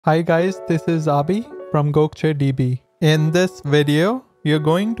Hi guys, this is Abhi from Gokcedb. In this video, you're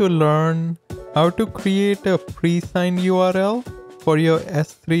going to learn how to create a pre-signed URL for your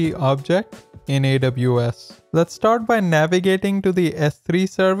S3 object in AWS. Let's start by navigating to the S3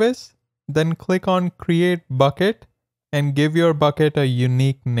 service, then click on Create Bucket and give your bucket a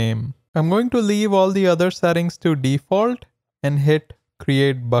unique name. I'm going to leave all the other settings to default and hit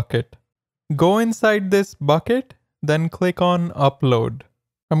Create Bucket. Go inside this bucket, then click on Upload.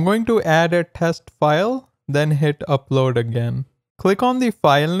 I'm going to add a test file, then hit upload again. Click on the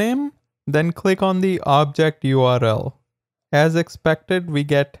file name, then click on the object URL. As expected, we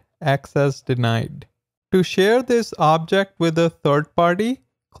get access denied. To share this object with a third party,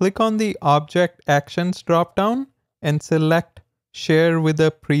 click on the Object Actions dropdown and select Share with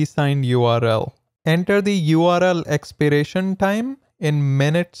a Presigned URL. Enter the URL expiration time in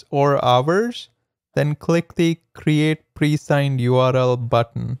minutes or hours, then click the Create Presigned URL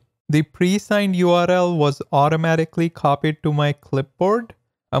button. The presigned URL was automatically copied to my clipboard.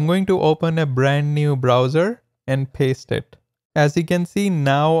 I'm going to open a brand new browser and paste it. As you can see,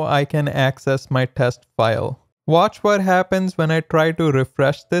 now I can access my test file. Watch what happens when I try to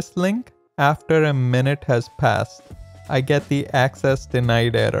refresh this link after a minute has passed. I get the access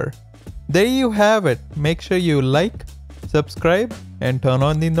denied error. There you have it. Make sure you like, subscribe, and turn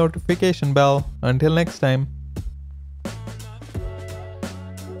on the notification bell. Until next time.